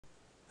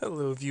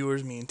Hello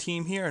viewers, me and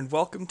team here, and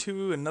welcome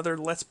to another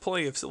Let's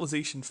Play of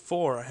Civilization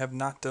 4. I have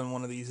not done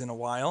one of these in a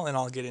while, and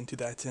I'll get into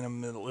that in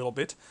a little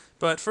bit.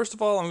 But first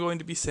of all, I'm going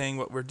to be saying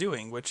what we're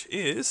doing, which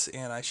is,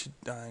 and I should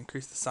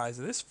increase the size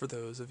of this for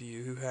those of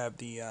you who have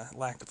the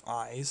lack of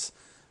eyes,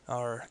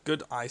 or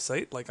good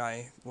eyesight, like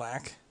I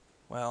lack.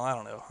 Well, I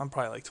don't know, I'm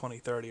probably like 20,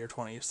 30, or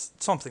 20,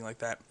 something like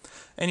that.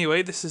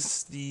 Anyway, this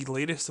is the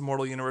latest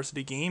Immortal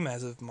University game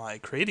as of my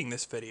creating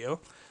this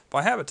video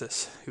by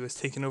Habitus, who has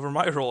taken over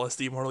my role as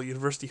the Immortal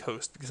University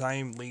host, because I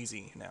am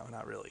lazy now,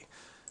 not really.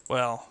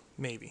 Well,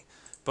 maybe.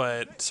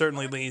 But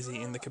certainly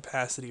lazy in the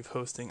capacity of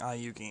hosting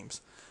IU games.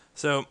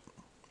 So,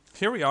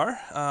 here we are,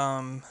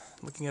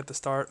 looking at the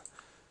start.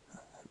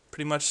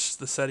 Pretty much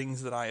the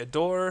settings that I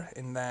adore,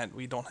 in that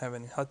we don't have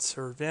any huts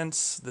or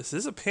vents. This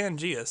is a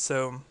Pangea,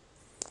 so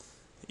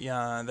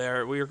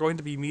yeah, we are going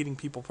to be meeting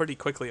people pretty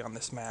quickly on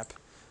this map.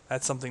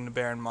 That's something to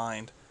bear in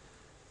mind.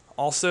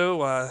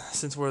 Also,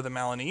 since we're the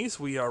Malinese,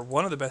 we are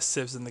one of the best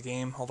civs in the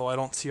game, although I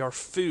don't see our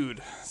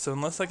food. So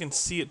unless I can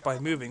see it by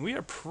moving, we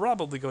are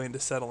probably going to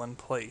settle in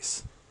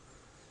place.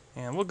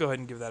 And we'll go ahead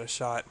and give that a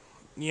shot.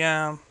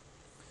 Yeah,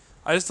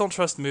 I just don't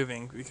trust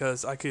moving,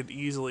 because I could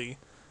easily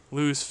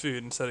lose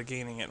food instead of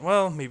gaining it.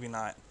 Well, maybe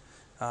not.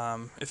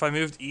 If I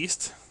moved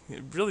east,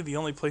 really the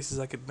only places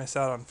I could miss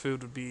out on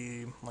food would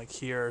be like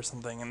here or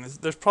something. And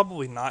there's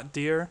probably not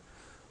deer,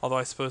 although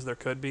I suppose there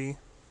could be.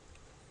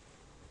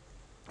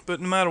 But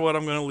no matter what,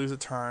 I'm going to lose a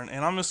turn,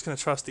 and I'm just going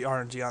to trust the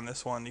RNG on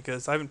this one,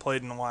 because I haven't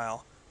played in a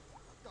while.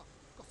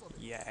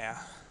 Yeah.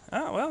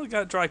 Oh, well, we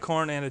got dry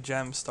corn and a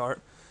gem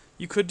start.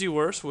 You could do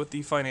worse with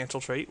the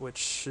financial trait,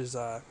 which is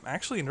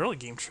actually an early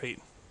game trait,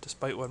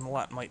 despite what a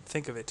lot might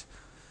think of it.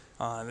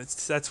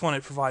 That's when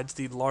it provides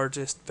the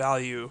largest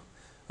value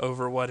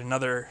over what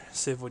another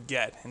civ would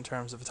get in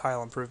terms of a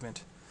tile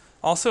improvement.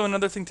 Also,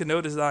 another thing to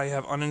note is that I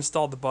have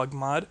uninstalled the bug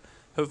mod.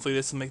 Hopefully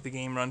this will make the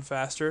game run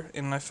faster,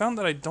 and I found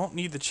that I don't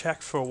need to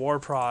check for war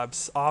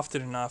probs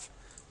often enough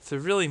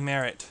to really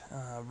merit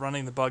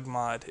running the bug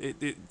mod.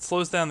 It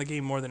slows down the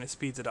game more than it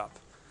speeds it up.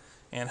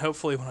 And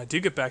hopefully when I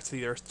do get back to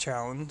the Earth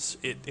Challenge,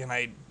 and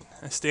I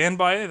stand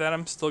by that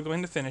I'm still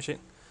going to finish it,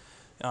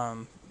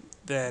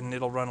 then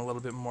it'll run a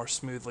little bit more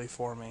smoothly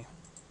for me.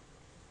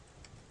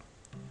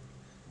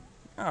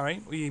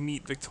 Alright, we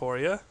meet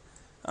Victoria.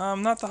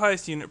 Not the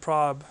highest unit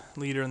prob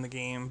leader in the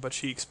game, but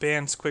she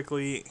expands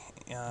quickly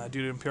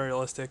due to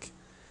imperialistic,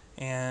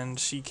 and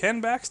she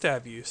can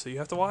backstab you, so you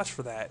have to watch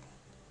for that.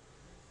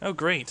 Oh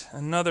great,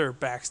 another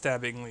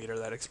backstabbing leader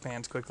that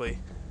expands quickly.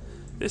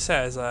 This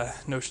has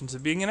notions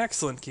of being an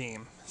excellent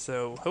game,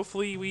 so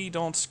hopefully we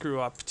don't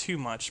screw up too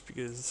much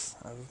because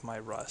of my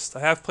rust. I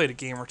have played a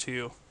game or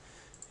two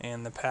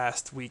in the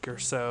past week or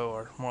so,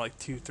 or more like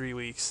 2-3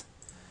 weeks,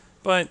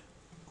 but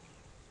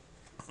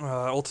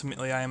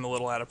ultimately, I am a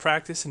little out of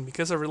practice, and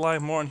because I rely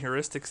more on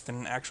heuristics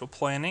than actual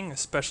planning,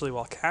 especially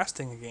while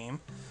casting a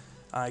game,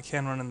 I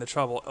can run into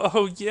trouble.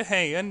 Oh,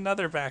 yay,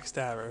 another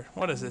backstabber.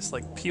 What is this,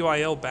 like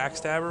PYL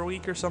Backstabber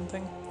Week or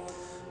something?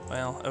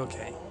 Well,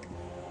 okay.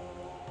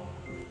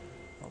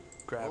 I'll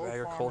grab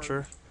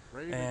agriculture.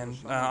 And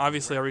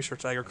obviously I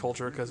researched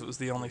agriculture because it was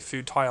the only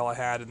food tile I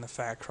had in the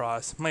Fat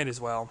Cross. Might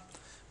as well.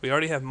 We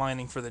already have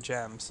mining for the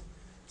gems,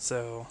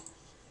 so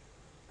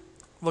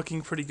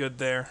looking pretty good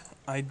there.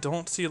 I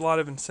don't see a lot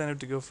of incentive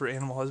to go for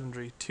animal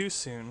husbandry too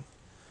soon,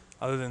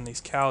 other than these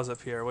cows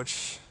up here,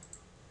 which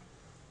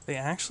they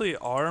actually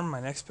are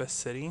my next best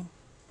city.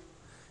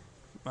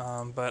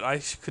 But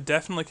I could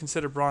definitely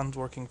consider bronze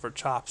working for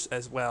chops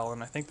as well,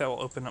 and I think that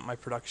will open up my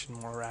production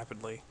more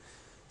rapidly.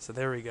 So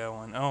there we go,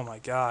 and oh my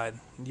god,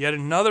 yet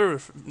another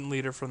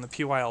leader from the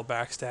PYL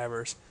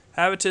Backstabbers.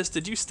 Habitus,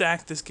 did you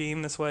stack this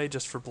game this way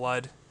just for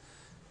blood?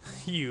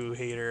 You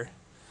hater.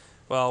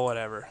 Well,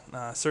 whatever.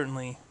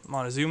 Certainly,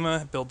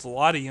 Montezuma builds a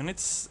lot of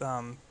units.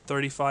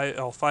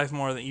 5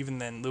 more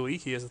than Louis.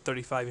 He has a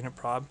 35 unit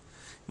prob.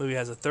 Louis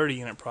has a 30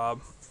 unit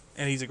prob,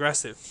 and he's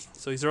aggressive,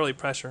 so he's early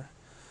pressure.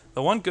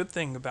 The one good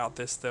thing about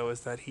this, though,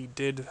 is that he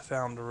did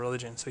found a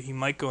religion, so he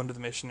might go into the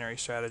missionary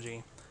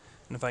strategy.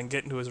 And if I can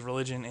get into his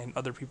religion and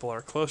other people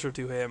are closer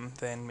to him,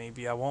 then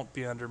maybe I won't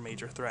be under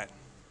major threat.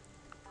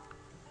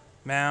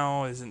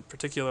 Mao isn't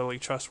particularly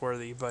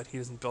trustworthy, but he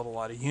doesn't build a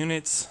lot of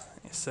units,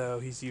 so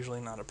he's usually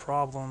not a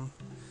problem.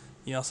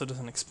 He also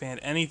doesn't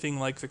expand anything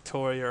like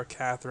Victoria or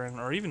Catherine,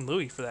 or even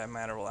Louis for that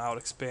matter, will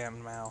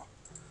out-expand Mao.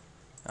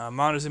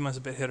 Montezuma's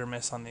a bit hit or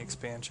miss on the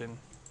expansion,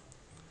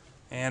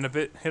 and a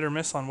bit hit or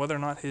miss on whether or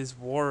not his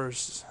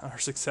wars are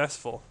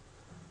successful.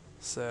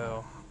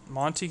 So,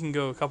 Monty can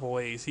go a couple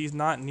ways. He's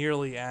not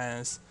nearly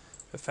as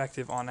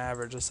effective on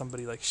average as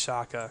somebody like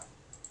Shaka.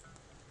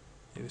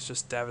 It was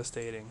just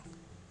devastating.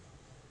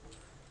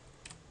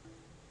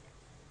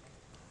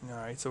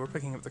 Alright, so we're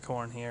picking up the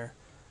corn here,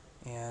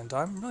 and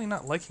I'm really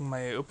not liking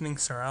my opening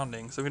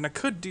surroundings. I mean, I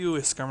could do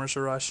a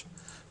skirmisher rush,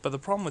 but the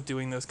problem with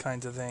doing those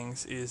kinds of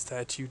things is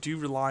that you do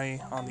rely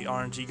on the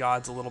RNG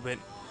gods a little bit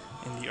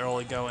in the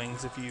early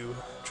goings if you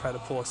try to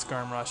pull a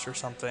skirm rush or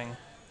something,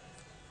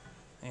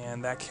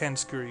 and that can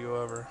screw you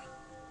over.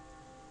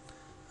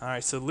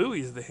 Alright, so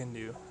Louis is the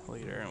Hindu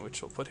leader,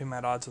 which will put him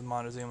at odds with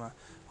Montezuma.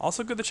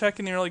 Also good to check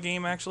in the early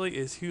game, actually,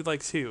 is who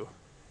likes who.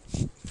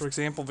 For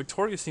example,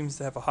 Victoria seems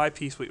to have a high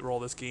peace weight roll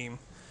this game,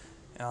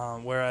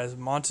 whereas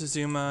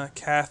Montezuma,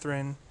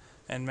 Catherine,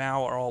 and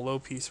Mao are all low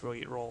peace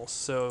weight rolls.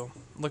 So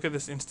look at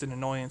this instant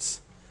annoyance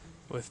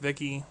with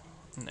Vicky,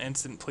 and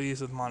instant please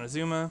with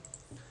Montezuma,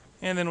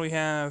 and then we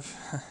have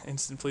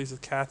instant please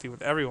with Kathy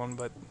with everyone,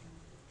 but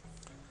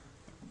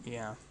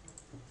yeah.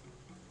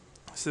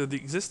 So the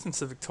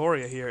existence of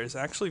Victoria here is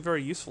actually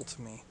very useful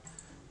to me,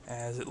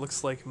 as it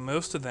looks like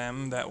most of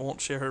them that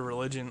won't share her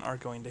religion are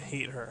going to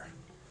hate her.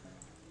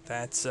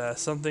 That's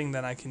something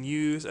that I can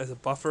use as a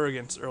buffer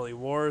against early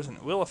wars, and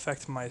it will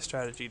affect my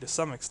strategy to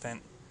some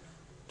extent,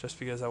 just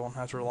because I won't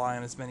have to rely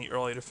on as many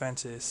early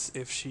defenses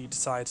if she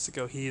decides to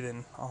go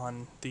heathen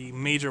on the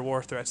major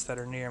war threats that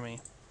are near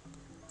me.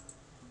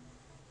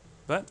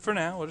 But for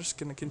now, we're just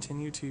going to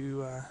continue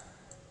to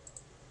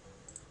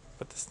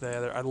put this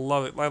there. I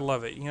love it. I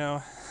love it. You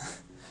know,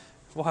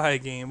 why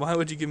game? Why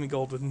would you give me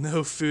gold with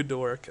no food to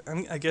work? I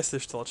mean, I guess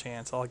there's still a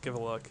chance. I'll give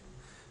a look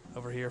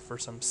over here for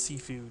some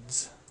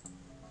seafoods.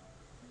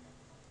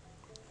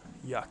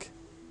 Yuck.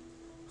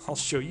 I'll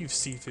show you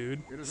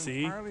seafood.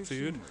 See?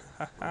 Food.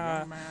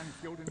 Haha.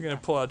 We're going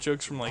to pull out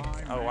jokes from like,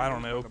 oh, I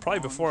don't know,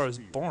 probably before I was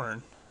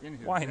born.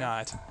 Why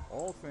not?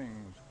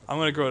 I'm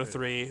going to grow to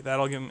 3.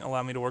 That'll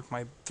allow me to work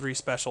my 3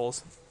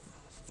 specials.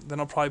 Then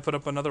I'll probably put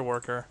up another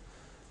worker.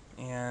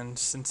 And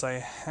since I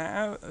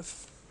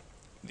have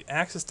the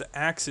access to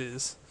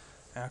axes,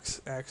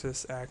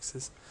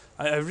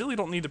 I really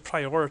don't need to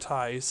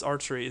prioritize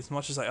archery as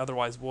much as I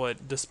otherwise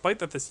would, despite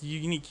that this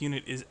unique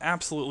unit is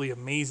absolutely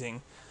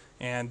amazing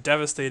and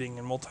devastating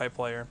in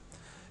multiplayer.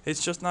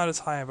 It's just not as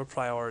high of a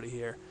priority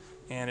here.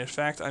 And in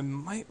fact, I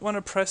might want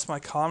to press my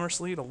commerce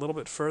lead a little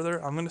bit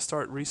further. I'm going to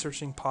start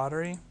researching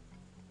pottery.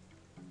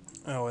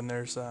 Oh, and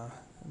there's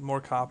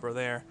more copper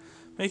there,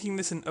 making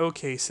this an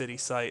okay city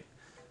site.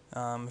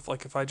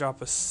 If I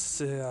drop a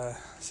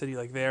city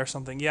like there or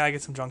something, yeah, I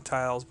get some junk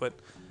tiles, but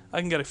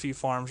I can get a few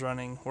farms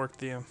running, work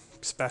the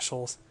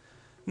specials.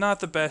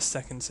 Not the best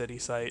second city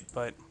site,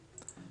 but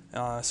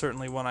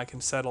certainly one I can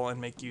settle and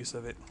make use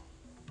of it.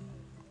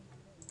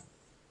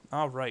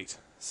 Alright,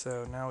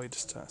 so now we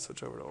just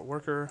switch over to a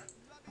worker.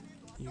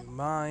 You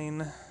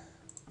mine.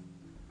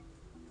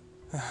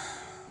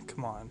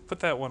 Come on, put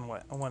that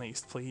one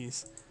east,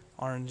 please.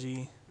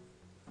 RNG.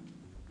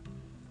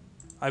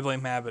 I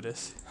blame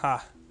Habitus.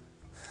 Ha.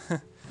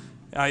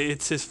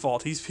 It's his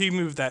fault. He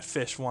moved that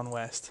fish 1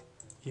 west.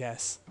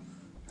 Yes.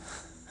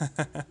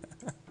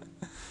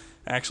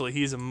 Actually,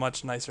 he's a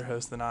much nicer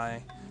host than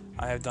I.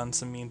 I have done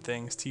some mean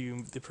things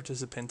to the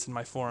participants in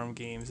my forum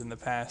games in the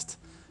past.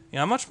 You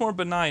know, I'm much more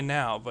benign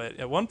now, but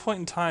at one point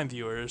in time,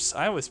 viewers,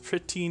 I was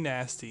pretty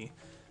nasty.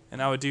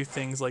 And I would do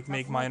things like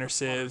make minor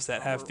civs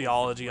that have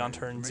theology on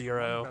turn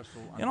 0,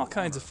 and all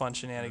kinds of fun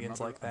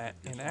shenanigans like that.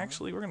 And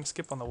actually, we're going to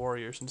skip on the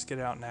warriors and just get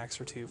out an axe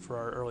or 2 for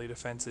our early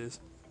defenses.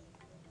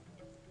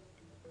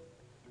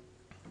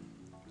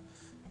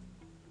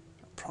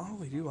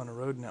 Probably do on a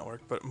road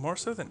network, but more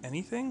so than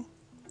anything,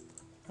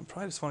 I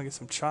probably just want to get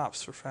some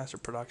chops for faster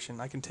production.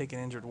 I can take an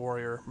injured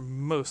warrior,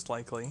 most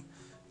likely,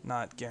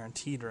 not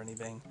guaranteed or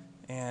anything.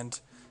 And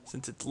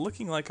since it's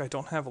looking like I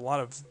don't have a lot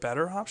of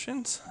better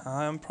options,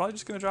 I'm probably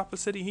just going to drop a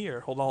city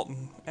here. Hold Alt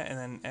and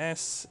then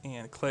S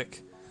and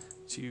click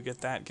to get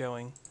that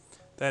going.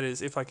 That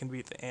is if I can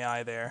beat the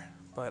AI there,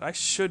 but I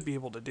should be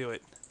able to do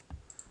it. I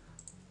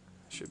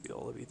should be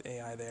able to beat the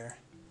AI there.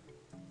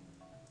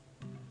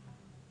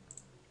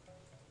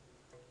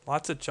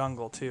 Lots of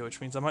jungle too,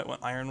 which means I might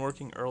want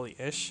ironworking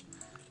early-ish,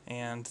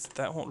 and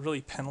that won't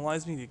really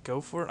penalize me to go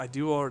for it. I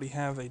do already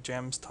have a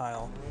gems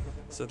tile,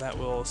 so that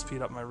will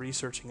speed up my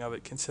researching of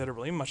it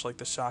considerably, much like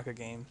the Shaka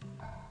game.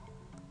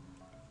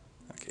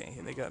 Okay,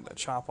 they got a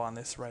chop on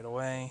this right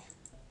away.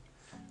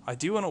 I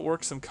do want to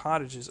work some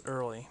cottages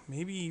early,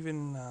 maybe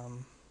even,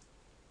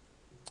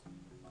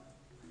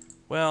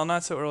 well,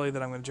 not so early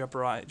that I'm going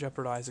to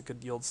jeopardize a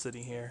good yield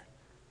city here.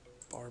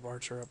 Barb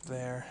Archer up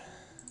there.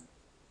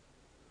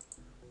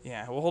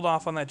 Yeah, we'll hold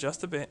off on that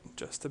just a bit,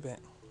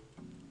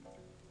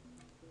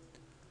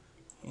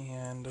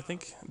 And I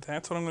think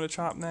that's what I'm going to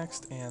chop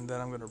next, and then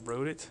I'm going to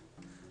road it,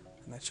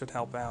 and that should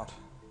help out.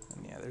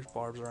 And yeah, there's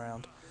barbs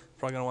around.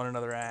 Probably going to want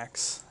another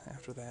axe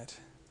after that.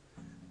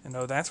 And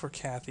oh, that's where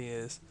Kathy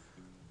is.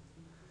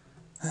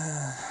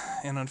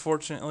 And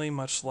unfortunately,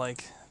 much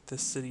like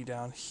this city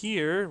down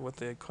here with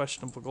the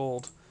questionable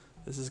gold,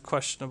 this is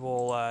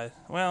questionable,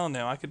 well,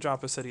 no, I could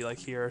drop a city like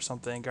here or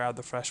something, grab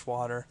the fresh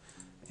water,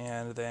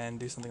 and then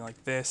do something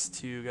like this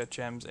to get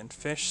gems and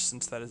fish,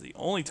 since that is the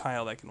only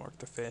tile that can work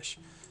the fish.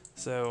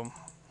 So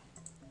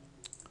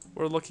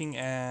we're looking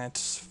at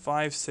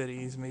 5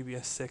 cities, maybe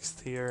a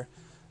 6th here.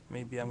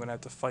 Maybe I'm going to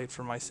have to fight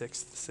for my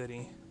 6th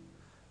city.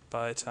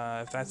 But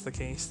if that's the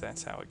case,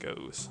 that's how it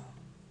goes.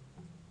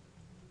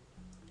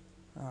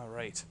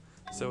 Alright,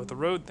 so with the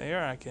road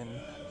there, I can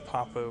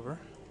pop over.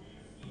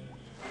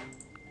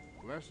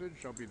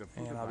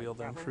 and I'll be able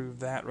to improve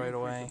that right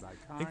away.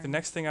 I think the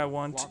next thing I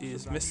want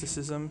is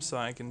mysticism, so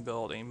I can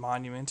build a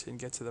monument and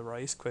get to the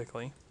rice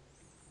quickly,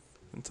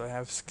 since I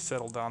have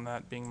settled on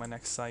that being my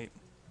next site.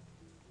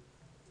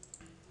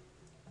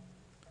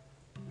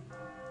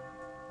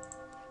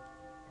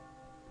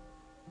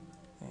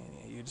 And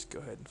yeah, you just go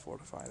ahead and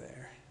fortify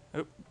there.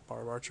 Oh,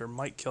 Barb Archer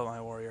might kill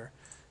my warrior.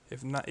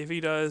 If not, if he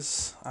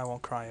does, I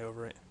won't cry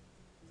over it.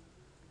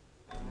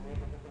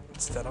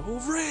 Instead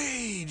of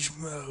rage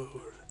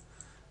mode.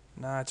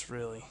 Not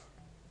really.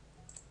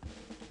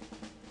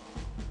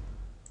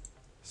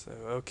 So,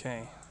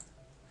 okay.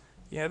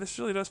 Yeah, this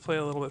really does play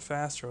a little bit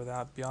faster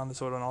without beyond the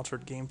sort of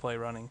unaltered gameplay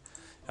running.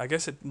 I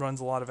guess it runs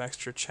a lot of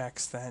extra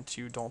checks that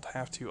you don't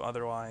have to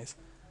otherwise.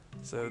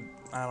 So,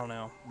 I don't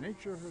know.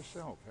 Nature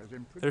herself has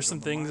There's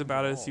some things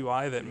about its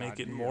UI that make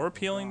it more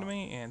appealing to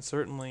me, and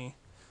certainly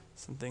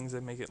some things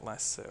that make it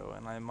less so,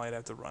 and I might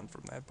have to run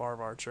from that Barb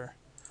Archer.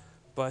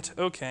 But,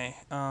 okay,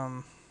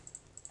 a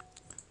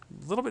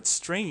little bit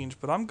strange,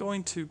 but I'm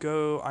going to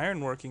go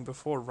ironworking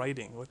before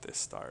writing with this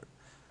start.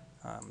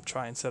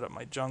 Try and set up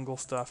my jungle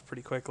stuff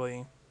pretty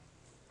quickly.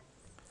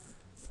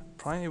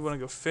 Probably want to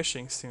go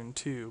fishing soon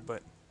too,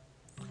 but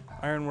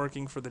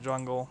ironworking for the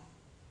jungle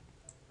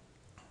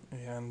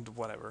and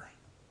whatever.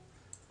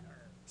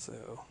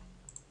 So,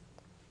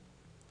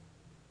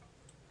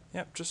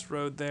 yep, just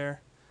road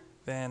there.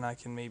 Then I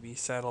can maybe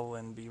settle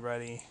and be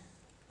ready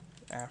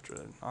after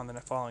on the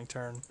following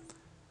turn.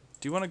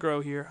 Do you want to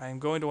grow here? I am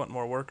going to want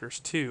more workers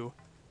too,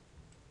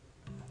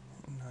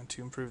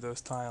 to improve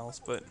those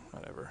tiles, but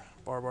whatever.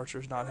 Barb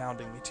Archer's not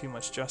hounding me too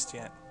much just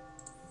yet.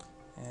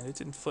 And it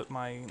didn't flip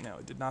my, no,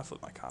 it did not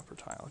flip my copper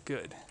tile.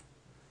 Good.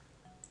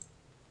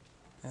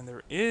 And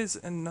there is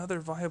another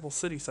viable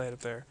city site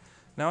up there.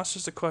 Now it's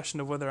just a question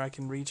of whether I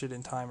can reach it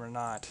in time or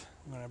not.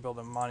 I'm going to build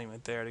a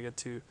monument there to get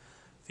to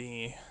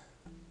the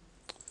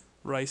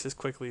rice as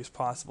quickly as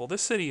possible.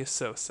 This city is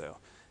so-so.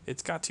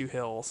 It's got 2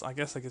 hills. I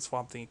guess I could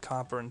swap the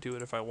copper and do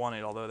it if I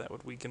wanted, although that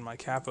would weaken my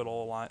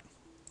capital a lot.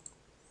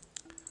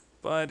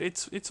 But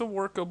it's a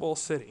workable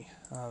city,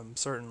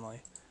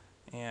 certainly,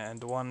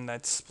 and one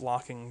that's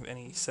blocking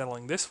any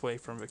settling this way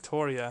from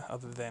Victoria,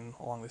 other than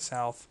along the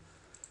south.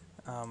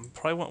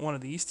 Probably want one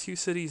of these 2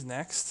 cities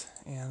next,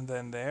 and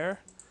then there.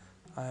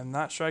 I'm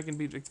not sure I can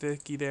beat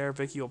Vicky there.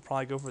 Vicky will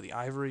probably go for the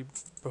ivory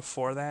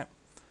before that,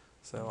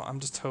 so I'm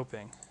just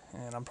hoping,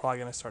 and I'm probably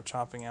going to start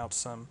chopping out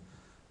some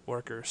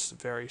workers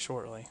very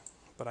shortly.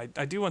 But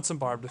I do want some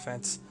barb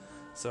defense,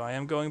 so I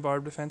am going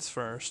barb defense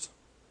first.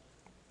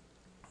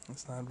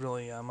 It's not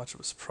really much of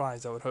a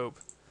surprise, I would hope.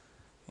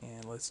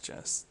 And let's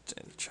just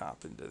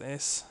chop into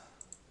this.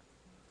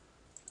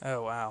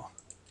 Oh, wow.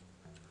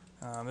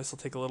 This will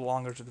take a little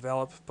longer to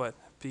develop, but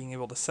being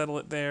able to settle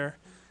it there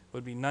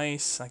would be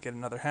nice. I get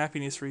another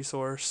happiness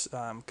resource.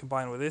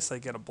 Combined with this, I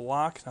get a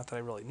block. Not that I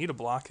really need a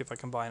block if I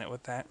combine it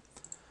with that.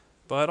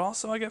 But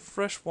also I get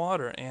fresh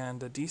water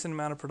and a decent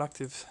amount of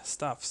productive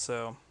stuff,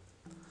 so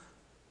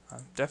I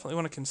definitely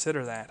want to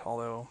consider that,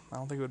 although I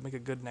don't think it would make a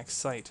good next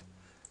site.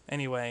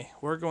 Anyway,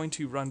 we're going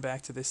to run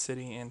back to this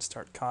city and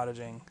start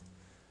cottaging,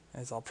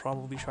 as I'll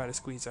probably try to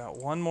squeeze out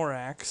one more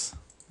axe,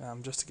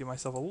 just to give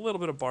myself a little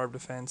bit of barb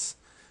defense,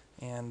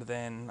 and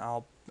then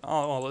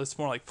well, it's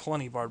more like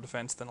plenty barb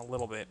defense than a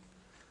little bit.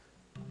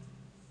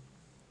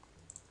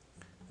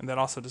 And that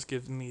also just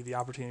gives me the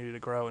opportunity to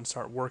grow and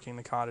start working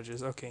the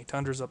cottages. Okay,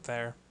 Tundra's up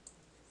there.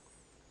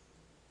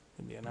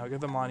 And yeah, now I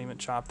got the monument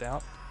chopped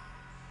out.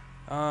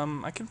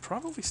 I can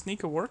probably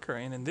sneak a worker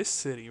in this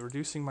city,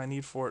 reducing my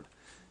need for it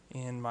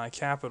in my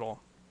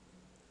capital.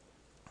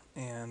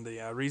 And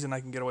the reason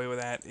I can get away with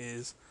that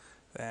is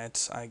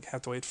that I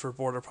have to wait for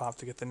border pop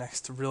to get the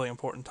next really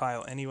important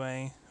tile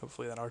anyway.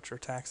 Hopefully that archer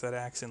attacks that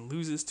axe and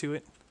loses to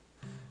it.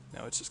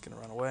 No, it's just gonna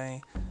run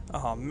away.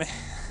 Oh man.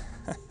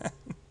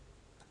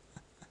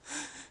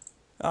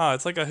 Oh,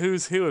 it's like a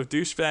who's who of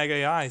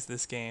douchebag AIs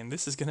this game.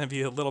 This is gonna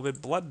be a little bit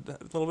of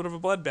a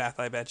bloodbath,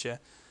 I bet you.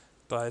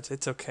 But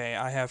it's okay.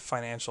 I have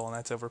financial, and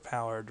that's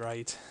overpowered,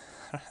 right?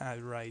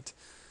 Right.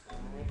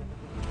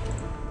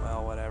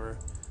 Well, whatever.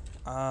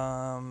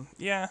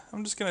 Yeah,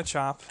 I'm just gonna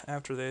chop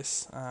after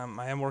this.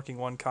 I am working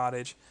one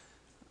cottage.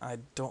 I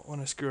don't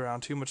want to screw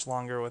around too much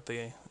longer with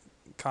the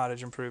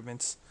cottage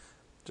improvements,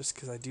 just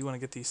because I do want to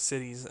get these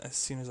cities as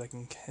soon as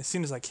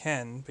I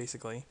can,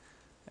 basically.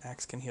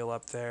 Axe can heal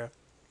up there.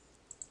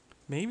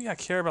 Maybe I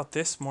care about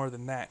this more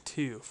than that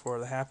too, for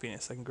the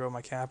happiness. I can grow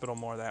my capital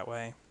more that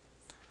way.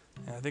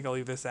 And I think I'll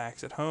leave this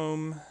axe at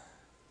home,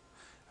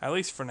 at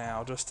least for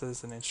now, just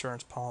as an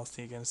insurance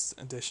policy against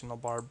additional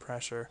barb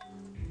pressure.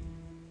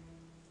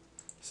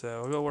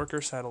 So we'll go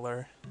worker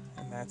settler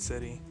in that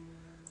city.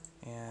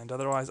 And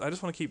otherwise, I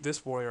just want to keep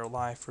this warrior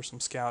alive for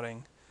some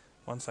scouting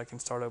once I can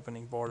start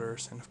opening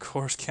borders. And of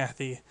course,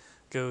 Kathy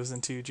goes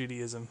into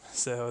Judaism,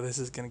 so this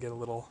is going to get a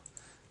little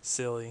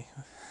silly.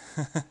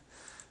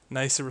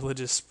 Nice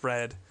religious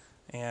spread.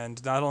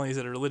 And not only is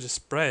it a religious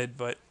spread,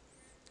 but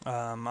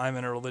I'm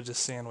in a religious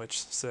sandwich,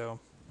 so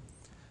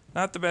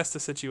not the best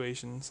of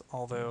situations,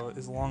 although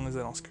as long as I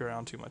don't screw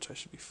around too much, I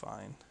should be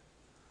fine.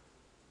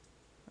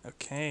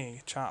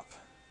 Okay, chop.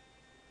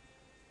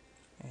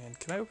 And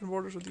can I open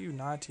borders with you?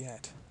 Not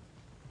yet.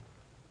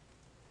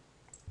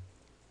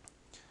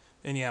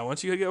 And yeah,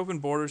 once you get open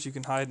borders, you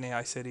can hide in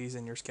AI cities,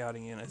 and your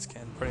scouting units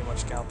can pretty much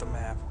scout the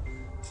map.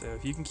 So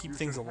if you can keep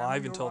things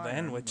alive until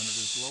then,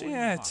 which,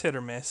 yeah, it's hit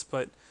or miss,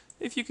 but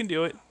if you can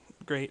do it,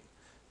 great.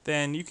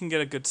 Then you can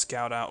get a good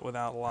scout out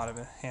without a lot of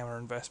hammer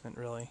investment,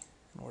 really.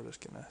 And we're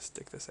just going to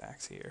stick this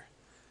axe here.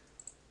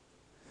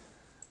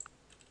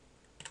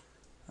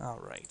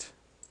 Alright.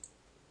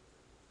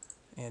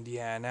 And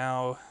yeah,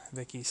 now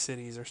Vicky's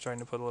cities are starting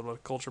to put a little bit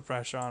of culture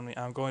pressure on me.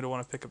 I'm going to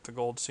want to pick up the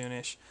gold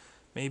soonish.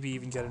 Maybe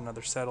even get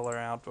another settler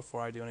out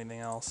before I do anything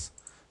else.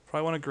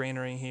 Probably want a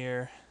granary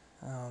here.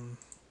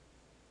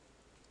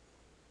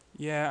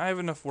 Yeah, I have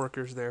enough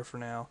workers there for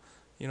now.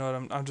 You know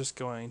what, I'm just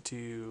going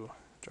to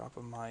drop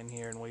a mine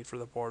here and wait for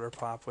the border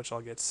pop, which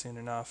I'll get soon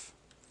enough.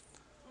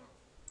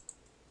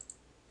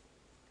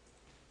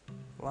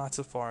 Lots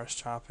of forest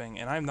chopping,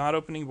 and I'm not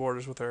opening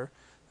borders with her.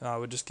 I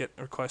would just get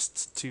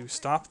requests to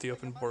stop the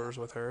open borders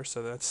with her,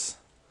 so that's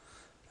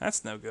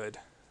no good.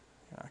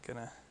 You're not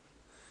gonna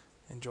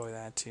enjoy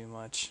that too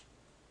much.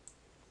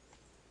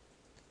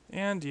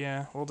 And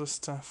yeah, we'll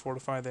just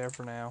fortify there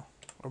for now.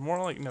 Or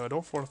more like, no,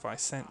 don't fortify.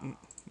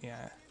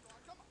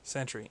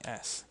 Sentry,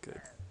 S,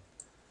 good.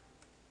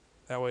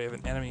 That way if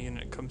an enemy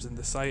unit comes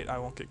into sight, I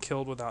won't get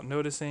killed without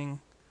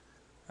noticing,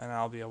 and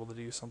I'll be able to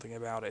do something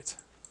about it.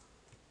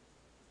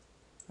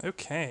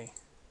 Okay.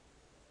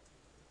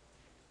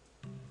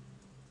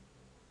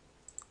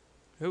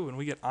 Ooh, and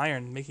we get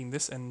iron, making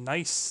this a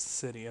nice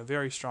city, a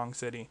very strong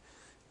city,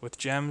 with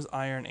gems,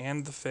 iron,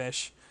 and the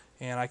fish,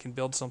 and I can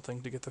build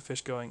something to get the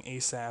fish going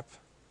ASAP.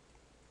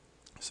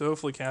 So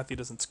hopefully Kathy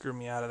doesn't screw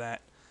me out of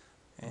that,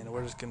 and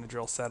we're just going to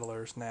drill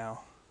settlers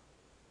now.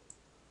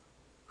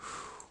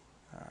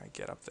 Alright,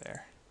 get up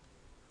there.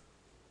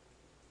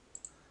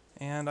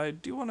 And I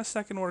do want a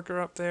second worker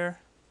up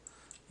there.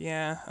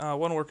 Yeah,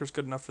 one worker's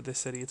good enough for this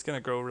city. It's going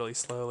to grow really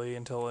slowly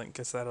until it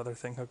gets that other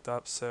thing hooked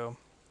up, so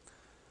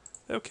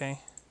okay.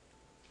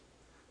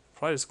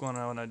 Probably just going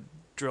to want to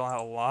drill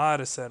out a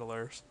lot of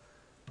settlers.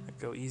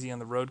 Go easy on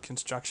the road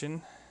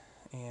construction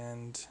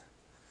and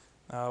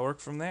work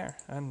from there.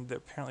 And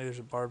apparently there's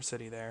a barb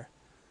city there,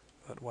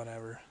 but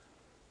whatever.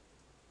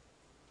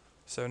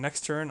 So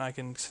next turn I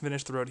can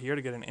finish the road here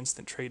to get an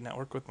instant trade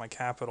network with my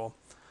capital.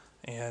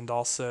 And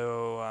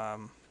also,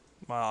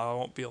 well, I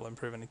won't be able to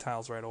improve any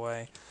tiles right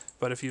away.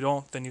 But if you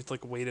don't, then you have to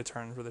like wait a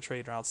turn for the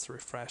trade routes to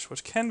refresh,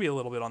 which can be a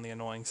little bit on the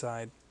annoying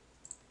side.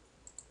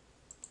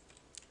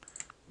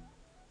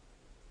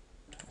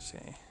 Let's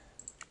see.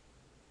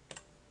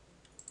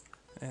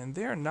 And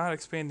they're not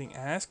expanding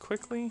as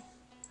quickly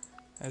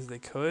as they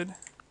could,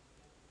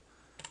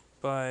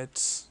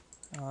 but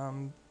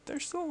they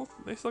still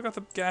got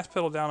the gas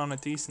pedal down on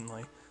it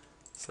decently.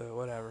 So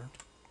whatever.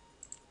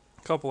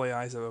 A couple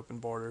AIs have open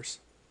borders.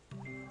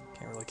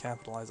 Can't really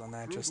capitalize on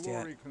that just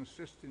yet.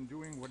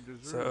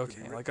 So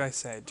okay, like I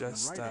said,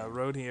 just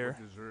road here,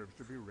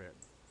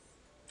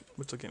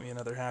 which will get me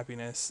another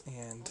happiness,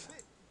 and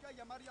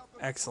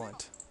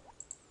excellent.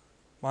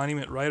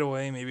 Monument right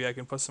away. Maybe I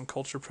can put some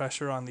culture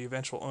pressure on the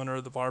eventual owner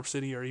of the Barb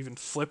City, or even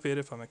flip it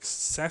if I'm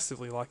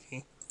excessively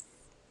lucky.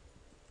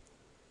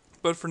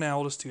 But for now,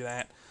 we'll just do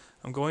that.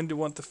 I'm going to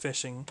want the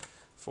fishing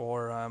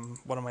for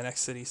one of my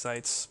next city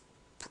sites.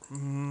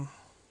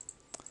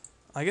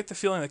 I get the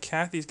feeling that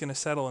Kathy's going to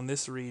settle in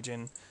this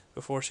region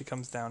before she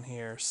comes down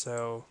here,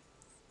 so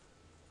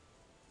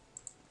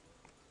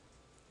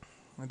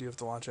I do have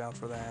to watch out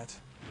for that.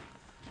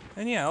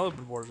 And yeah, I'll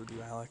open borders with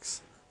you,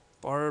 Alex.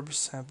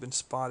 Barbs have been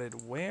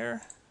spotted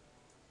where?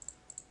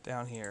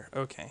 Down here.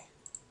 Okay.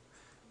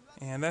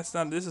 And this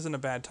isn't a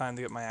bad time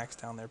to get my axe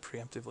down there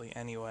preemptively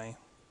anyway,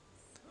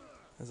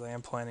 as I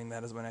am planning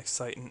that as my next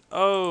site. And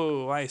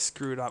oh, I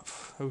screwed up.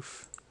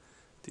 Oof.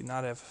 Do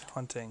not have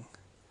hunting.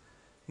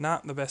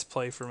 Not the best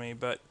play for me,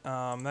 but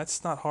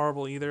that's not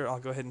horrible either. I'll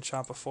go ahead and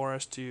chop a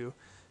forest to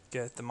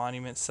get the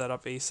monument set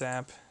up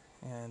ASAP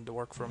and to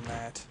work from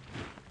that.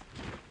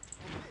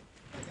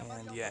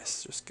 And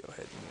yes, just go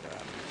ahead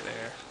and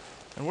there.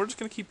 And we're just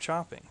going to keep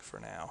chopping for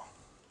now.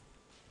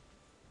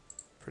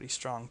 Pretty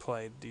strong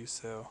play to do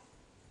so.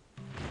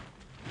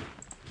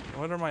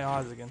 What are my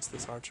odds against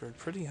this archer?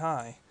 Pretty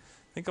high.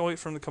 I think I'll wait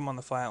for him to come on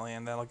the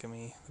flatland. That'll give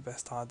me the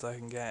best odds I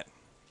can get.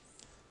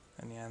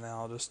 And yeah, now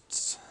I'll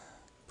just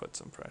put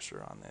some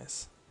pressure on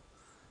this.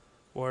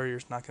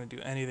 Warrior's not going to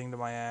do anything to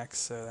my axe,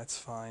 so that's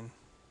fine.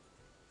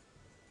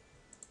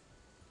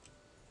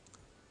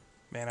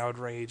 Man, I would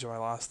rage if I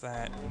lost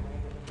that.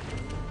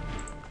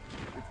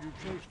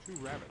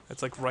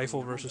 It's like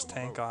rifle versus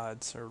tank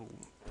odds, or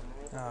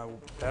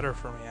better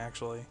for me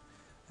actually.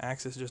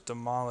 Axes just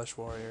demolish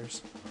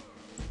warriors.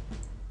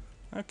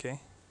 Okay.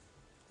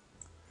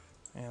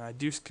 And I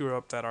do screw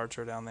up that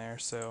archer down there,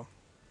 so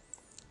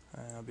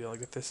I'll be able to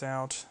get this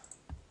out.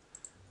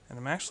 And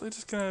I'm actually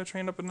just going to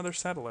train up another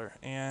settler.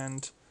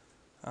 And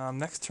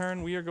next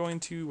turn we are going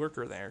to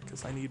worker there,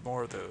 because I need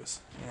more of those.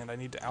 And I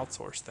need to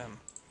outsource them.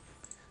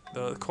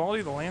 The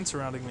quality of the land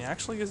surrounding me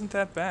actually isn't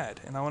that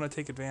bad, and I want to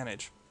take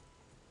advantage.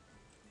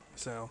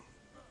 So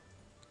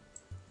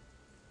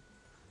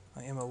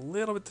I am a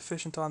little bit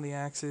deficient on the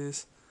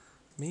axes.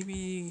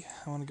 Maybe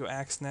I want to go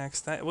axe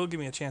next. That will give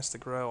me a chance to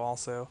grow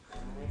also.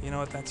 You know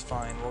what, that's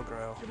fine, we'll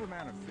grow.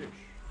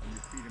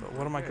 But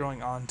what am I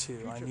growing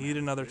onto? I need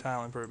another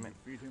tile improvement.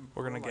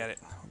 We're gonna get it.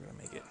 We're gonna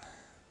make it.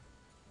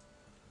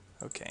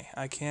 Okay,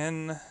 I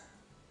can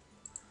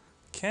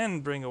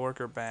bring a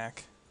worker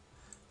back.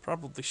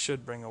 Probably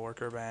should bring a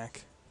worker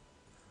back.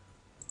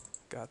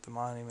 Got the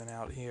monument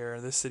out here.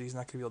 This city's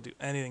not gonna be able to do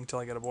anything until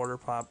I get a border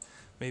pop.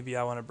 Maybe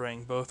I want to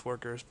bring both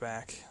workers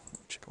back.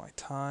 Check my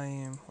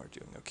time. We're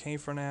doing okay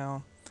for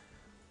now.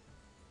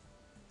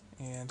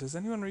 And does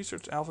anyone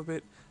research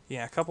alphabet?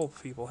 Yeah, a couple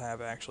people have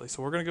actually.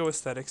 So we're going to go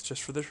aesthetics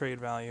just for the trade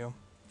value.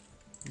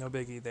 No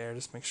biggie there.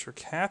 Just make sure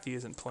Kathy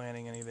isn't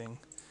planning anything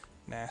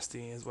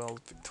nasty, as well as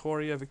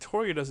Victoria.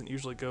 Victoria doesn't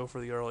usually go for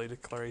the early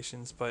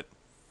declarations, but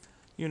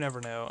you never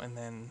know. And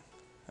then,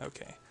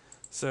 okay.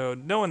 So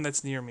no one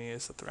that's near me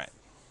is a threat.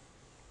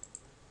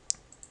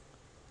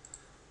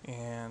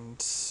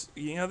 And,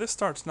 you know, this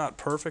start's not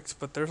perfect,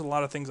 but there's a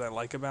lot of things I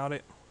like about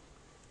it.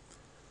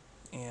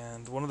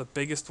 And one of the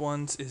biggest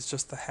ones is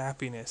just the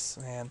happiness,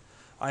 man.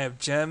 I have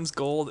gems,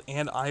 gold,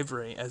 and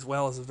ivory, as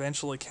well as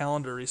eventually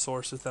calendar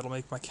resources that'll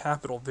make my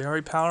capital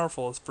very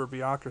powerful for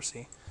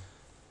bureaucracy.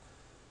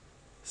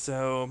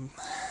 So,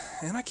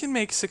 and I can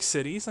make 6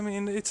 cities. I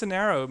mean, it's a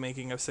narrow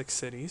making of 6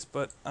 cities,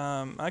 but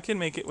I can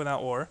make it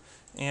without war,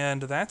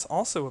 and that's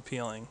also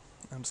appealing.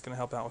 I'm just going to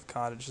help out with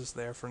cottages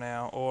there for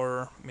now,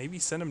 or maybe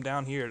send them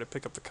down here to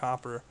pick up the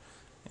copper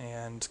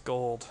and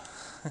gold,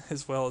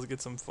 as well as get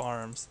some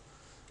farms.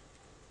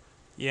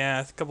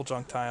 Yeah, a couple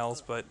junk tiles,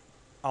 but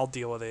I'll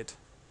deal with it.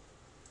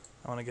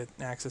 I want to get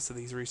access to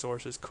these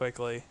resources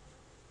quickly.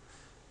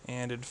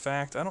 And in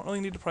fact, I don't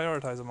really need to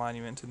prioritize a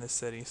monument in this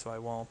city, so I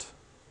won't.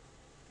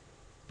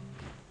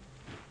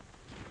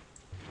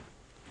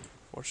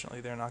 Fortunately,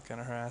 they're not going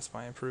to harass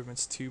my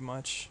improvements too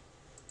much.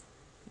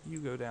 You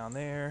go down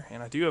there,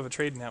 and I do have a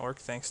trade network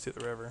thanks to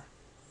the river.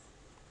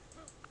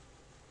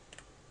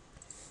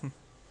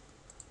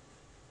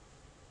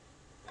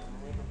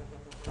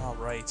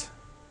 Alright.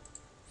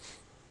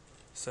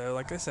 So,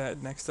 like I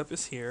said, next up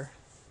is here.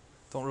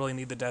 Don't really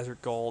need the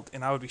desert gold,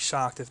 and I would be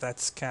shocked if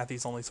that's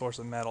Kathy's only source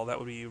of metal. That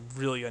would be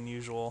really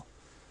unusual.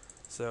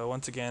 So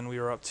once again, we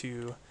are up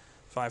to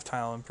 5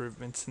 tile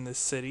improvements in this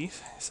city,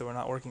 so we're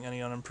not working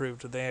any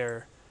unimproved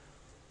there.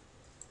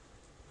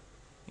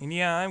 And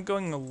yeah, I'm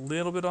going a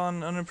little bit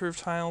on unimproved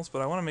tiles,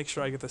 but I want to make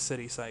sure I get the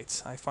city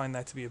sites. I find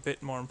that to be a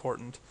bit more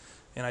important,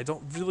 and I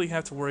don't really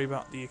have to worry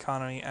about the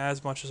economy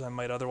as much as I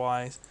might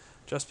otherwise,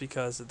 just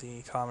because of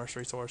the commerce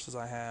resources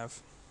I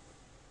have.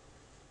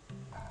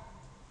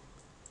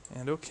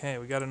 And okay,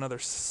 we got another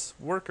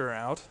worker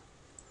out.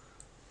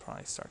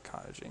 Probably start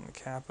cottaging the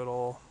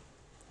capital.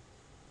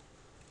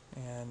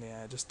 And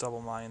yeah, just double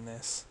mine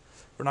this.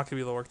 We're not going to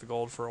be able to work the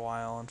gold for a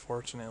while,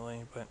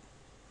 unfortunately, but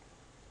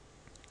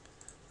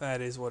that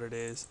is what it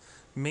is.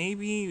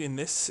 Maybe in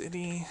this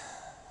city,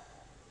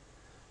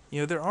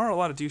 you know, there are a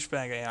lot of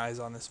douchebag AIs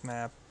on this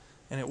map,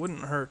 and it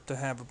wouldn't hurt to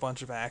have a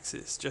bunch of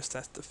axes just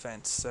as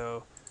defense,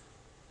 so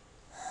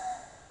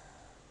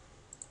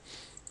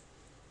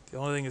the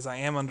only thing is I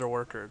am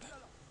underworkered.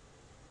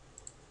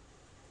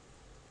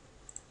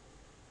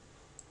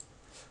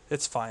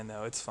 It's fine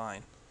though, it's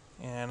fine.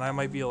 And I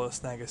might be able to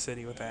snag a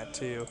city with that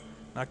too.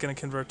 Not going to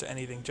convert to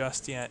anything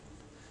just yet.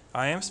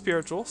 I am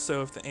spiritual,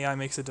 so if the AI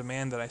makes a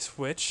demand that I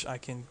switch, I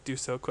can do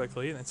so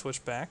quickly and then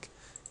switch back,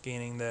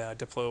 gaining the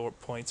diplo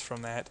points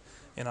from that.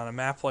 And on a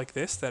map like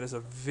this, that is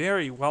a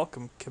very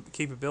welcome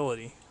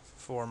capability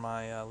for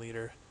my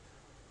leader.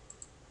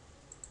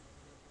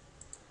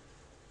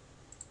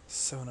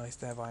 So nice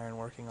to have iron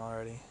working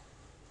already.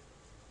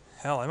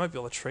 Hell, I might be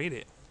able to trade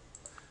it.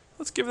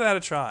 Let's give that a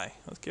try.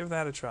 Let's give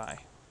that a try.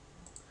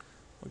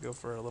 We'll go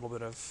for a little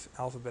bit of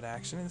alphabet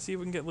action and see if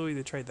we can get Louis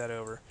to trade that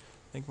over.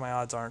 I think my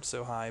odds aren't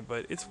so high,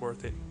 but it's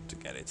worth it to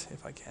get it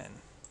if I can.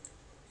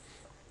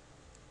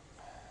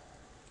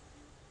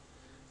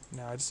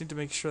 Now I just need to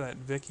make sure that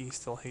Vicky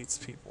still hates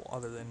people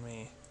other than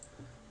me.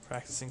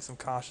 Practicing some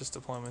cautious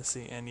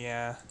diplomacy, and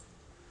yeah,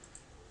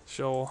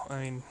 I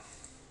mean,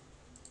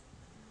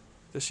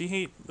 does she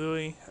hate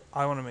Louis?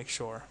 I want to make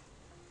sure.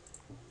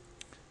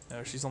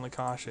 No, she's only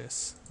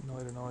cautious.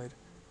 Annoyed.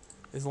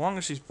 As long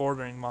as she's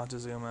bordering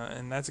Montezuma,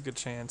 and that's a good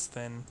chance,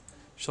 then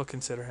she'll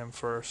consider him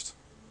first.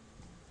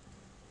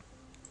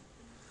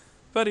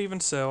 But even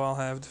so, I'll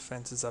have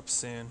defenses up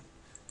soon.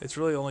 It's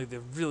really only the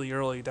really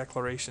early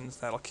declarations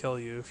that'll kill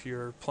you if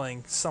you're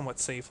playing somewhat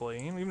safely.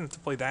 Even if to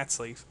play that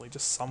safely,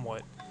 just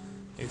somewhat.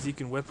 Because you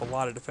can whip a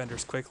lot of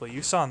defenders quickly.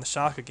 You saw in the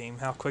Shaka game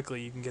how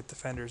quickly you can get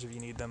defenders if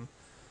you need them.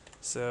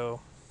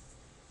 So,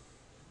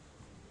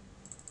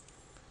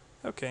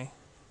 okay.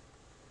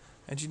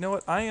 And you know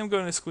what? I am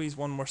going to squeeze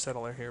one more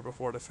settler here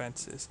before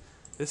defenses.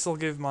 This will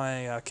give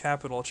my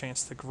capital a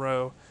chance to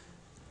grow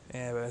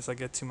as I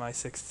get to my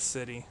 6th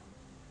city.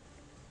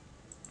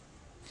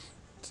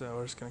 So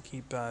we're just going to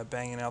keep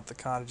banging out the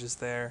cottages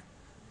there.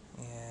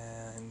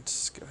 And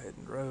just go ahead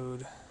and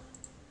road.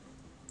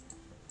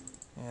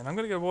 And I'm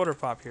going to get a water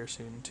pop here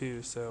soon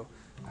too, so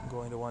I'm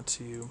going to want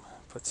to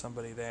put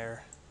somebody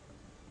there.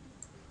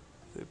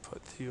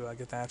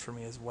 Get that for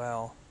me as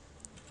well.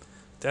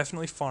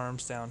 Definitely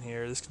farms down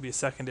here. This could be a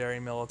secondary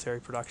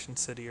military production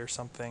city or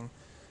something,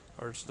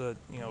 or just a,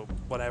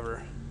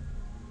 whatever.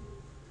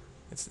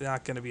 It's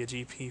not going to be a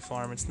GP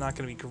farm. It's not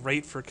going to be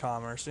great for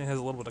commerce. It has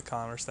a little bit of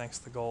commerce thanks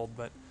to the gold,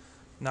 but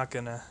not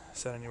going to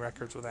set any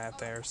records with that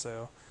there,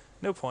 so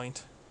no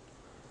point.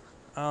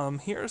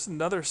 Here's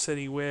another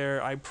city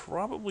where I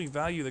probably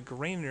value the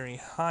granary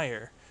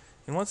higher.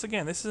 And once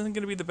again, this isn't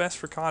going to be the best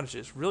for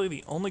cottages. Really,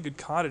 the only good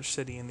cottage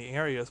city in the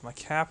area is my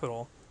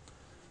capital.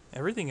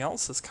 Everything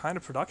else is kind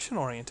of production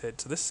oriented,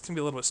 so this is going to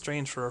be a little bit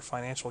strange for a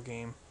financial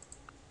game.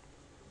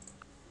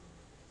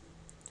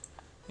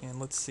 And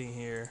let's see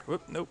here.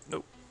 Whoop, nope.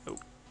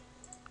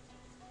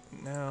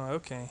 No,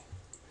 okay.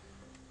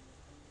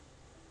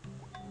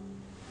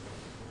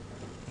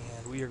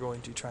 And we are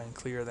going to try and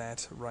clear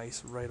that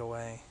rice right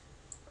away.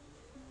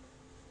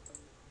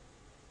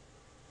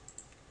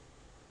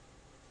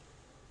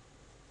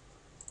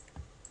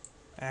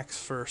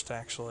 Axe first,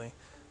 actually.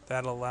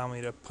 That'll allow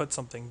me to put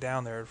something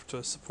down there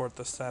to support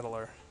the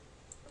settler.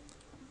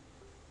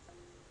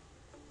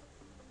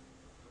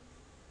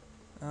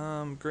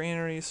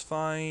 Granary's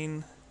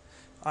fine.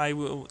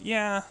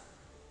 Yeah.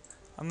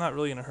 I'm not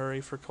really in a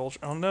hurry for culture.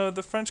 Oh no,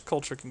 the French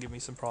culture can give me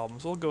some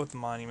problems. We'll go with the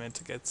monument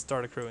to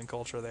start accruing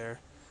culture there.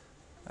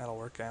 That'll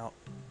work out.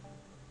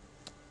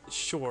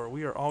 Sure,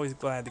 we are always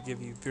glad to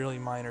give you really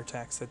minor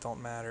texts that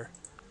don't matter.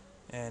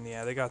 And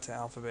yeah, they got to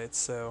alphabets,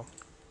 so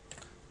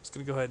I'm just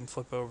going to go ahead and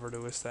flip over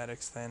to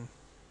aesthetics then.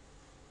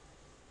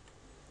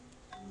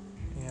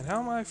 And how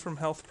am I from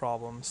health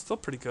problems? Still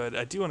pretty good.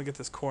 I do want to get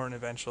this corn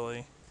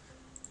eventually.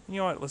 You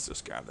know what? Let's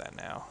just grab that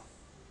now.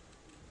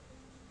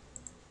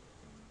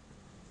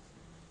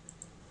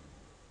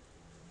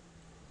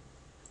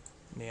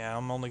 Yeah,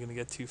 I'm only going to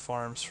get 2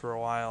 farms for a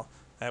while.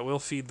 That will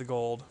feed the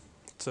gold.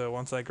 So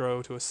once I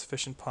grow to a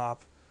sufficient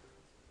pop,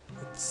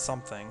 it's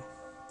something.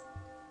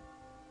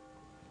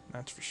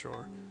 That's for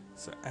sure.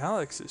 So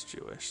Alex is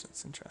Jewish.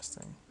 That's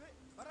interesting.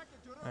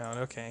 Oh,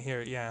 okay,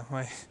 here, yeah,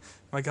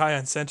 my guy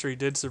on Sentry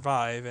did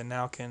survive and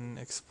now can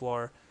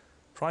explore.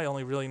 Probably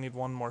only really need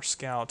 1 more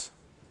scout.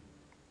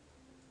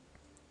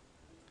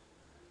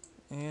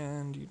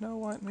 And you know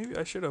what? Maybe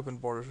I should open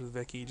borders with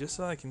Vicky just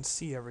so I can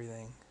see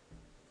everything.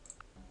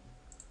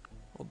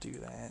 We'll do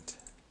that.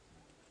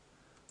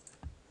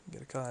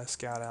 Get a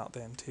scout out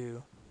then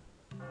too.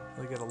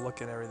 Really get a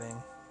look at everything.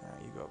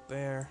 Alright, you go up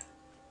there.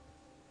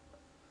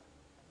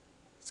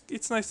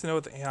 It's nice to know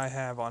what the AI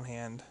have on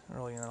hand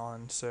early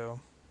on, so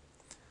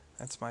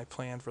that's my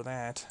plan for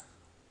that.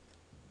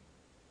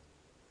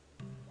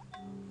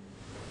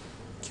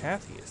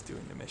 Kathy is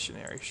doing the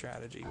missionary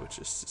strategy, which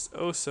is just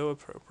oh so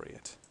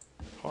appropriate.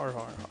 Har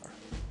har har.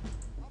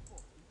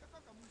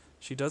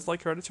 She does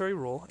like hereditary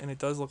rule, and it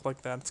does look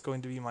like that's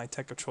going to be my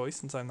tech of choice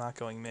since I'm not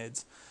going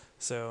mids.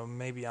 So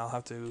maybe I'll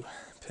have to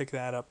pick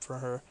that up for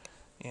her.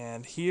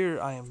 And here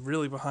I am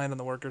really behind on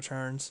the worker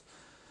turns.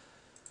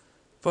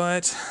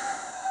 But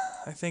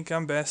I think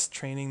I'm best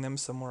training them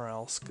somewhere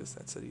else because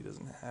that city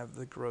doesn't have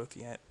the growth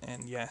yet.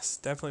 And yes,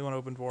 definitely want to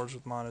open borders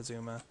with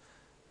Montezuma.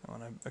 I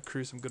want to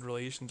accrue some good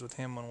relations with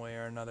him one way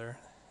or another.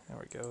 There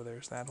we go,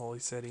 there's that holy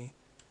city.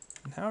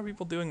 And how are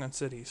people doing on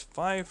cities?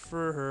 5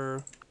 for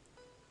her.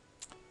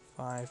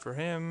 5 for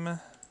him.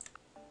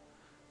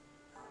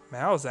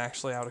 Mao's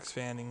actually out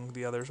expanding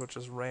the others, which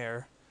is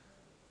rare.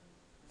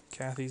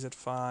 Kathy's at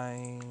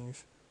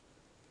 5.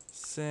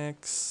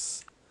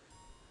 6.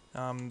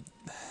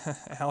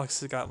 Alex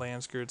has got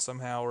land screwed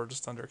somehow or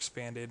just under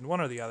expanded.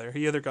 One or the other.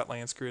 He either got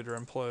land screwed or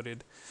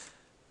imploded.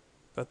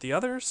 But the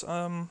others,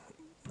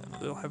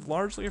 they'll have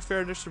largely a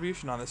fair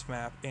distribution on this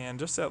map. And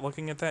just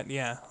looking at that,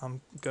 yeah,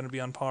 I'm going to be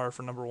on par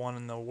for #1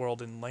 in the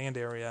world in land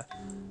area.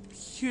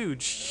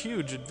 Huge,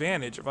 huge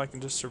advantage if I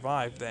can just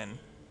survive then.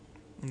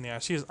 And yeah,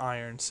 she has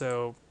iron,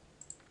 so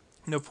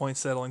no point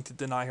settling to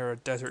deny her a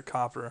desert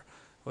copper,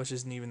 which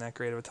isn't even that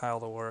great of a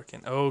tile to work.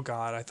 And oh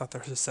god, I thought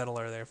there was a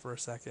settler there for a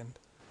second.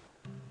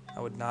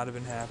 I would not have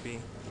been happy.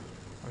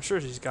 I'm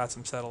sure she's got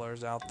some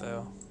settlers out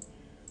though.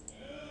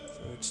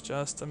 So it's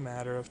just a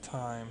matter of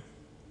time.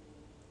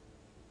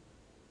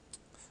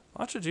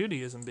 Lots of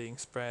Judaism being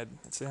spread.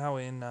 It's now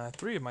in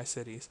 3 of my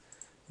cities,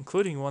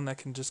 including one that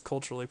can just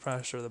culturally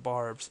pressure the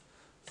barbs.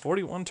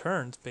 41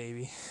 turns,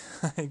 baby.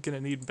 I'm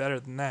gonna need better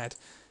than that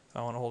if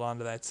I want to hold on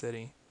to that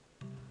city.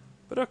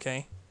 But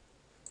okay.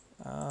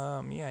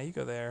 Yeah, you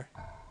go there.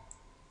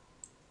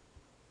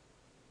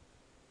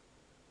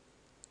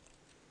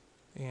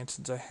 And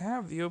since I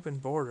have the open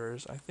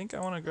borders, I think I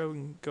want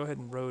to go ahead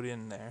and road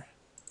in there.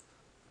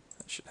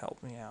 That should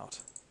help me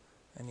out.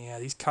 And yeah,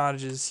 these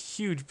cottages,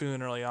 huge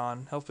boon early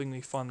on, helping me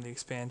fund the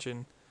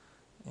expansion.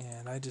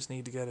 And I just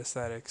need to get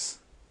aesthetics.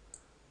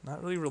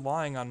 Not really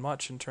relying on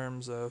much in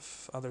terms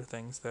of other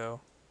things,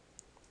 though.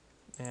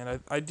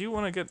 And I do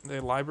want to get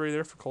a library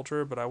there for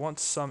culture, but I want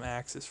some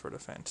axes for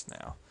defense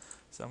now.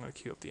 So I'm going to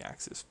queue up the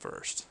axes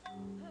first.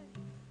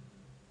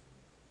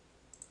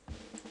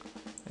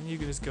 And you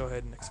can just go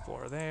ahead and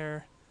explore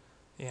there.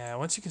 Yeah,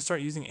 once you can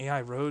start using AI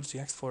roads, the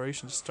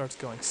exploration just starts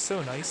going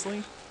so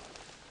nicely.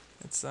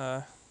 It's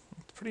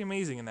pretty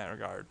amazing in that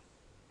regard.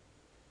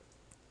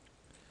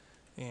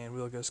 And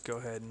we'll just go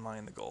ahead and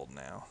mine the gold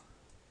now.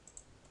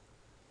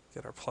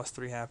 Get our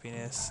 +3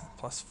 happiness,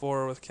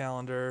 +4 with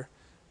calendar,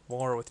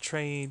 more with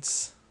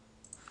trades.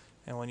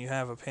 And when you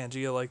have a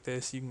Pangea like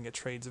this, you can get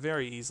trades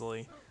very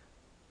easily.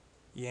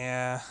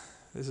 Yeah,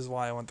 this is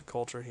why I want the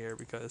culture here,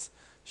 because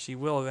she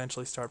will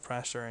eventually start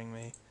pressuring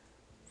me.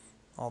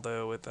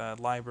 Although with a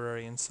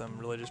library and some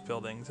religious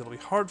buildings, it'll be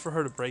hard for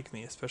her to break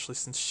me, especially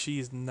since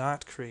she's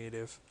not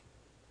creative.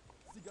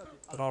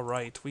 But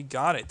alright, we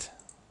got it.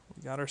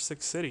 We got our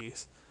 6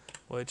 cities,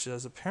 which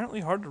is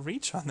apparently hard to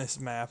reach on this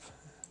map,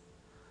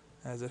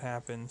 as it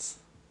happens.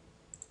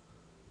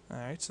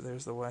 Alright, so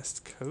there's the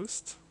west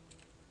coast.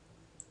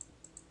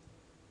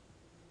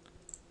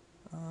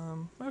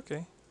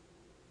 Okay.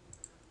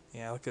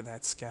 Yeah, look at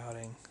that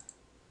scouting.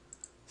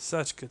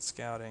 Such good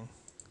scouting.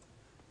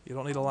 You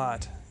don't need a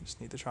lot, you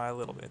just need to try a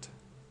little bit.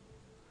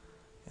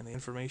 And the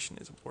information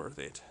is worth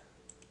it.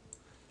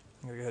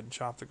 I'm going to go ahead and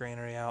chop the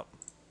granary out.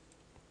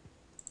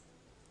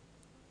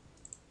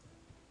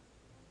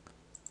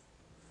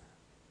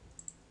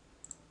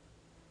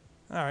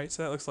 Alright,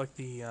 so that looks like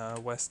the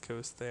west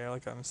coast there,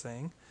 like I was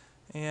saying.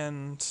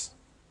 And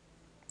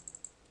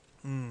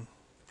could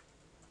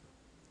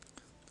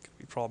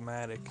be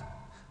problematic.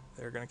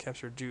 They're going to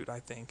capture Jute, I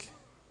think,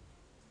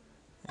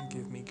 and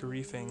give me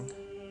griefing.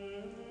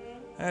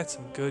 That's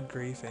some good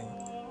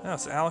griefing. Oh,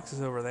 so Alex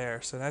is over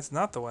there, so that's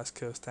not the west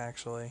coast,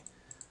 actually.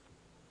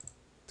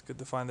 It's good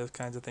to find those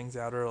kinds of things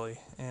out early.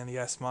 And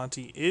yes,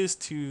 Monty is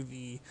to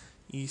the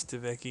east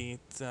of Vicky.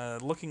 It's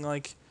looking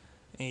like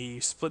a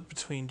split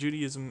between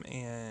Judaism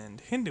and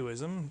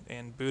Hinduism,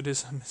 and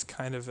Buddhism is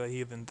kind of a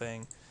heathen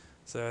thing.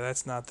 So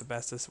that's not the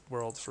best of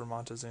worlds for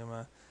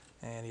Montezuma.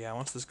 And yeah,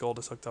 once this gold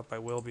is hooked up, I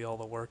will be able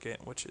to work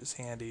it, which is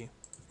handy.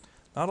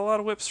 Not a lot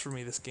of whips for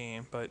me this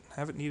game, but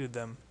haven't needed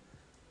them.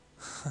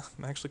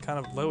 I'm actually kind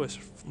of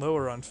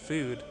lower on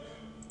food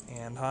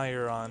and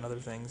higher on other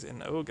things.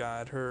 And oh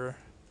god, her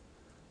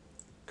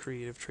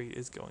creative trait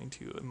is going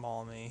to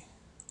maul me.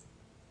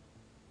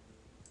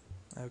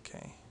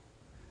 Okay.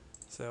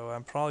 So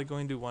I'm probably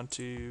going to want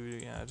to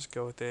just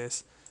go with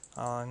this.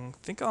 I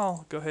think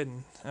I'll go ahead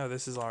and... Oh,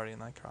 this is already in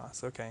that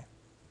cross. Okay.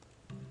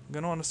 I'm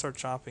going to want to start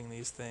chopping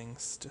these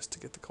things just to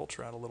get the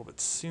culture out a little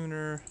bit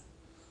sooner.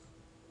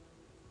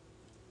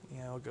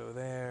 Yeah, I'll go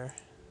there.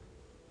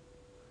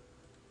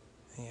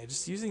 Yeah,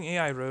 just using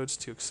AI roads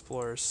to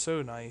explore is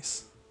so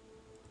nice.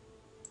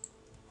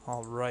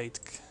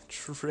 Alright,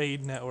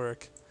 trade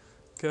network.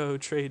 Go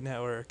trade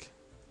network.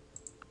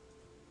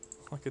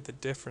 Look at the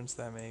difference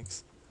that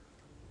makes.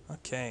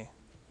 Okay.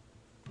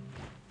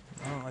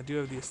 Well, I do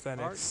have the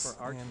aesthetics,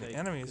 and the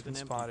enemy has been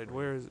spotted.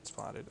 Where is it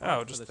spotted?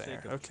 Oh, just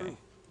there. Okay.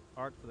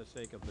 Art for the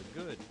sake of the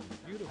good,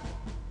 beautiful.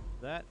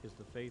 That is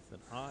the faith that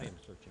I am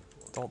searching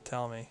for. Don't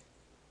tell me.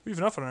 We have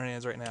enough on our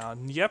hands right now.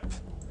 Yep.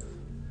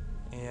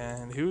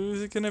 And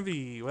who's it gonna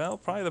be? Well,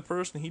 probably the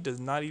person he does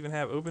not even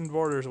have open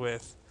borders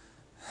with.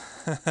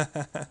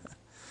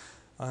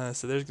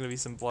 So there's gonna be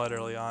some blood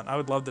early on. I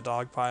would love the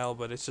dog pile,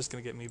 but it's just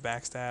gonna get me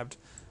backstabbed.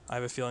 I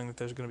have a feeling that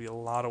there's gonna be a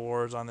lot of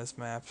wars on this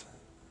map,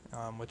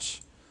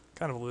 which I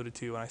kind of alluded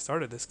to when I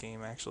started this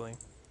game, actually.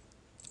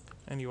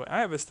 Anyway, I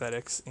have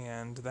aesthetics,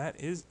 and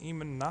that is a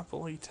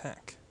monopoly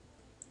tech.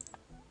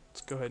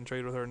 Let's go ahead and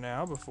trade with her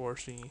now before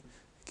she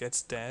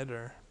gets dead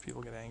or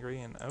people get angry.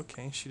 And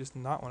okay, she does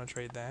not want to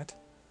trade that.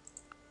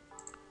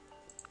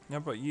 How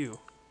about you?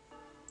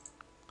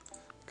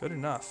 Good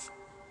enough.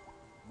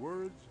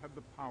 Words have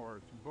the power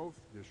to both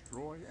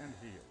destroy and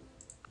heal.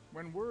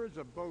 When words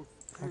are both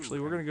true, Actually,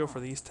 we're going to go for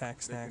these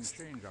techs next.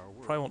 change our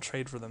world. Probably won't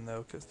trade for them,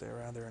 though, because they're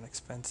rather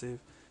inexpensive.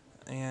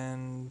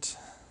 And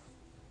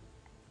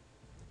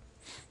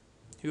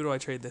who do I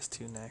trade this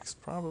to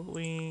next?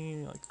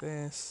 Probably like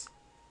this.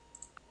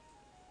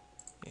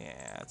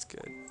 Yeah, that's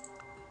good.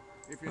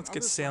 Let's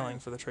get sailing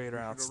for the trade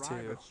routes,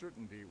 too.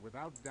 Certainty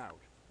without doubt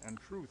and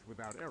truth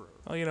without error.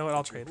 Oh, you know what?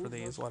 I'll trade for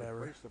these,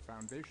 whatever. The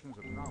foundations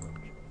of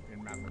knowledge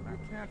in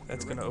mathematics.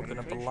 That's going to open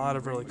up a lot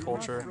of early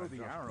culture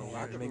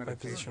and make my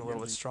position a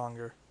little bit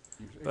stronger.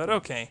 But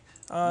okay,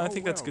 I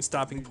think that's a good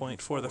stopping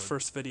point for the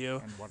first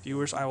video.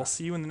 Viewers, I will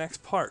see you in the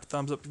next part.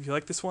 Thumbs up if you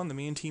like this one. The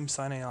main team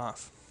signing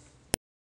off.